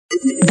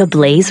The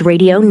Blaze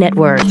Radio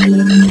Network.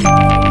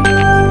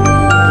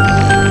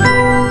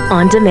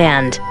 On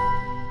demand.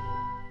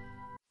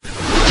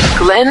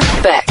 Glenn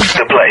Beck.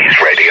 The Blaze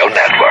Radio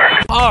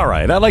Network. All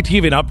right, I'd like to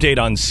give you an update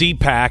on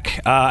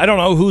CPAC. I don't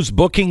know who's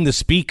booking the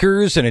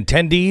speakers and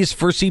attendees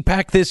for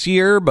CPAC this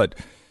year, but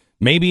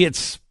maybe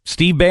it's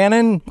Steve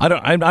Bannon.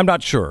 I'm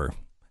not sure.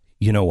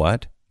 You know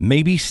what?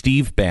 Maybe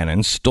Steve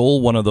Bannon stole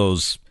one of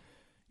those,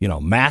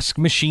 mask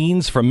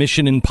machines from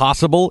Mission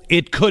Impossible.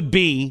 It could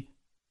be.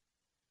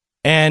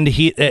 And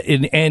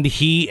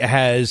he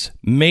has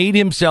made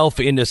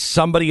himself into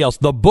somebody else,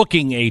 the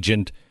booking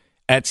agent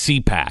at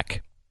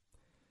CPAC.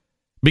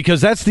 Because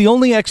that's the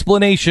only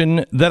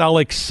explanation that I'll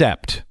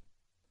accept.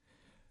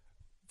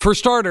 For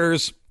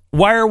starters,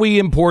 why are we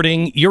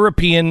importing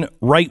European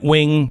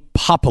right-wing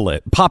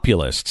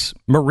populists?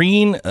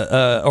 Marine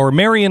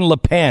Le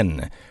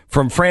Pen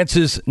from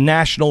France's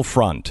National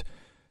Front.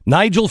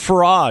 Nigel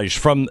Farage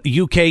from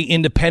UK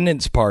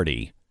Independence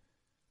Party.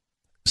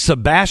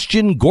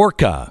 Sebastian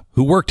Gorka,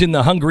 who worked in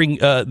the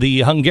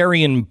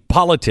Hungarian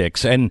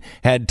politics and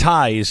had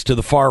ties to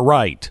the far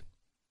right.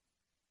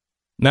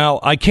 Now,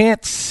 I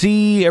can't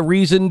see a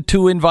reason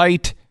to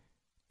invite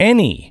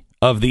any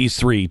of these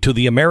three to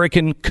the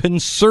American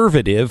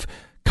Conservative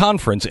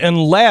Conference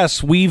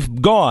unless we've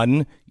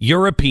gone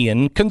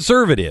European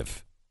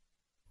conservative.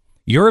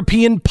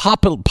 European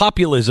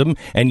populism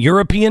and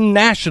European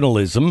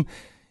nationalism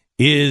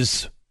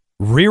is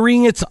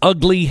rearing its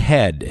ugly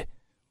head.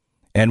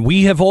 And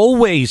we have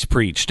always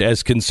preached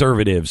as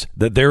conservatives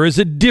that there is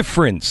a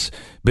difference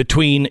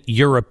between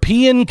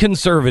European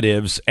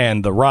conservatives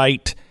and the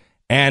right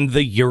and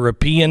the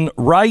European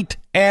right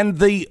and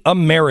the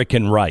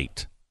American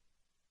right.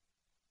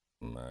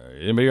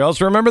 Anybody else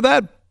remember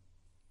that?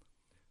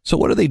 So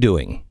what are they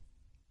doing?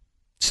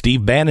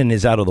 Steve Bannon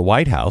is out of the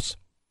White House,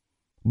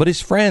 but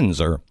his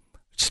friends are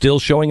still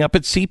showing up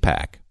at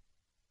CPAC.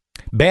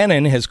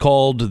 Bannon has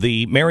called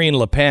the Marine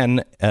Le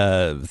Pen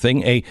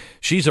thing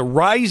she's a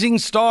rising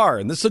star,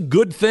 and this is a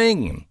good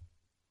thing.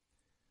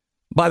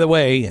 By the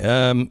way,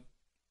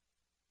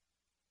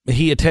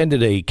 he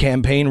attended a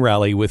campaign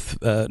rally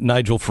with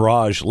Nigel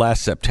Farage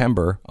last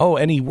September. Oh,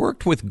 and he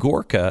worked with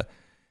Gorka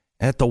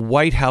at the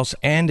White House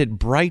and at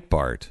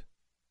Breitbart.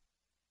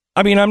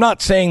 I mean, I'm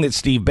not saying that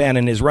Steve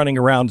Bannon is running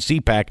around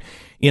CPAC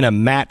in a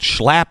Matt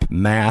Schlapp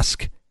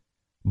mask,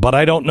 but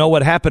I don't know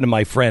what happened to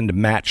my friend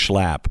Matt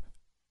Schlapp.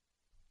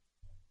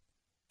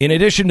 In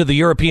addition to the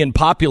European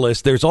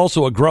populists, there's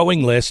also a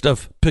growing list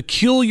of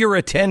peculiar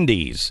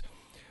attendees.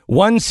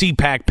 One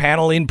CPAC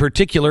panel in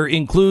particular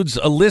includes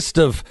a list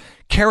of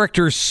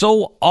characters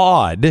so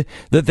odd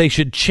that they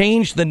should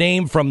change the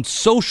name from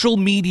social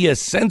media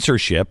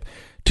censorship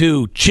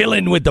to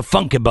Chillin' with the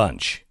Funky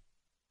Bunch.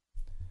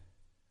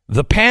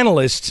 The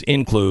panelists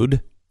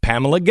include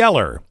Pamela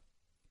Geller.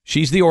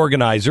 She's the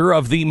organizer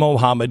of the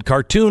Mohammed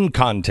Cartoon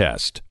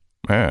Contest.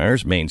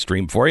 There's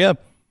mainstream for you.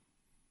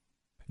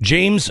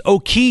 James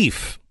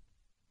O'Keefe.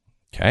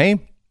 Okay.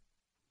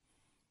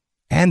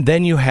 And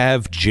then you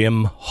have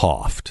Jim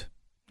Hoft.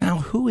 Now,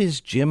 who is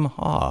Jim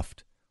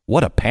Hoft?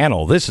 What a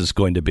panel this is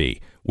going to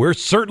be. We're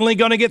certainly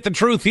going to get the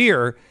truth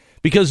here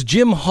because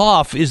Jim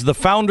Hoft is the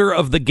founder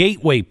of the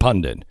Gateway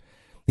Pundit.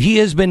 He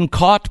has been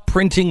caught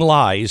printing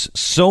lies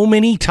so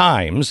many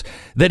times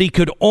that he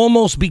could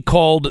almost be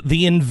called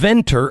the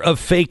inventor of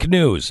fake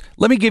news.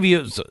 Let me give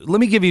you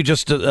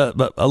just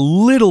a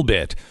little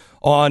bit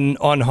on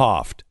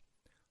Hoft.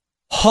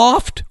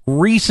 Hoft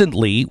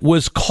recently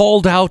was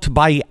called out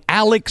by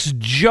Alex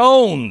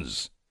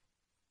Jones.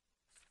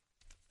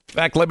 In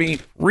fact, let me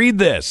read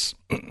this.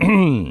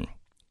 From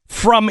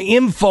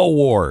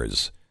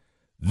InfoWars.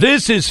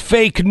 This is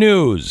fake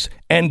news,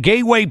 and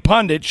Gateway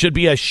Pundit should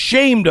be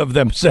ashamed of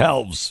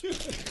themselves.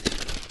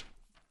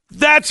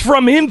 That's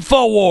from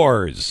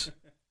InfoWars.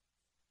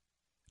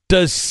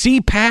 Does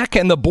CPAC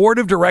and the board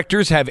of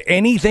directors have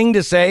anything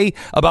to say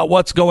about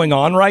what's going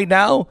on right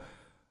now?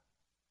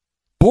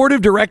 Board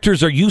of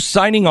directors, are you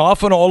signing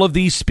off on all of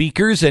these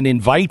speakers and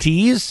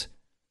invitees?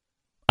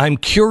 I'm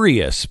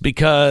curious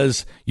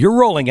because you're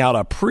rolling out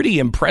a pretty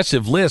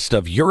impressive list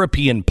of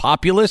European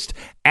populist,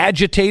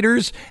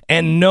 agitators,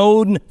 and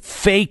known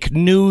fake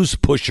news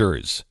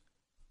pushers.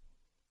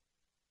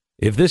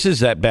 If this is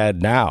that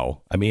bad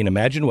now, I mean,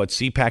 imagine what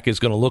CPAC is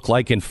going to look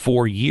like in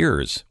 4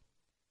 years.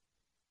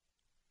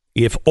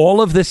 If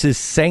all of this is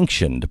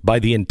sanctioned by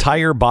the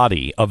entire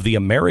body of the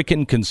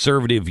American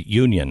Conservative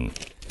Union,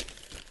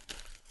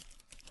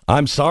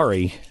 I'm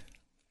sorry,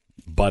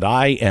 but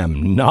I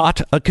am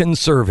not a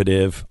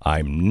conservative.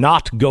 I'm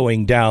not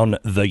going down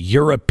the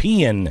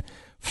European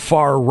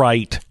far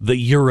right, the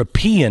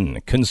European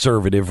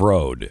conservative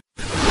road.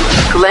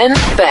 Glenn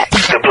Beck.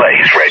 The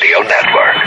Blaze Radio Network.